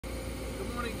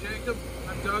Jacob.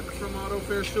 I'm Doug from Auto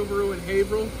Fair Subaru in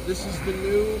Haverhill. This is the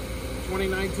new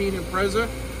 2019 Impreza.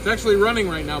 It's actually running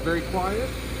right now, very quiet.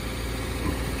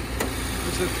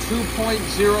 It's a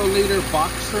 2.0 liter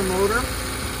boxer motor.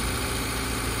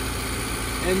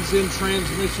 Engine,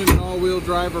 transmission, and all-wheel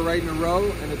drive are right in a row,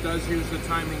 and it does use the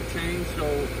timing chain,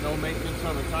 so no maintenance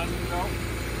on the timing belt.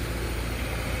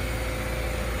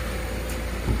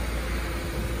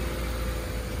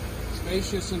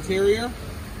 Spacious interior.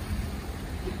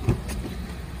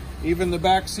 Even the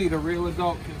back seat a real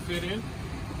adult can fit in.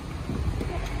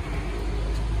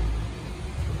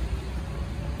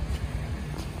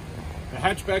 The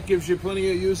hatchback gives you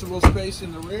plenty of usable space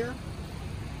in the rear.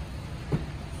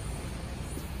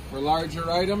 For larger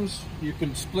items, you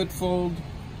can split fold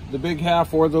the big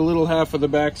half or the little half of the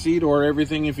back seat, or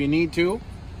everything if you need to.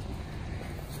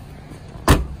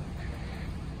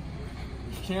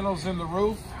 Channels in the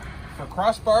roof for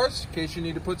crossbars, in case you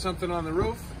need to put something on the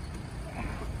roof.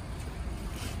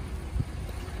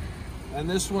 And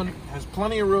this one has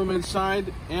plenty of room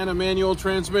inside and a manual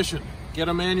transmission. Get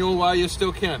a manual while you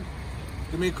still can.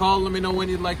 Give me a call, let me know when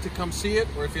you'd like to come see it,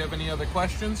 or if you have any other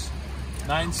questions.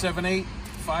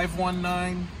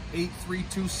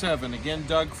 978-519-8327. Again,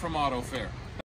 Doug from Auto Fair.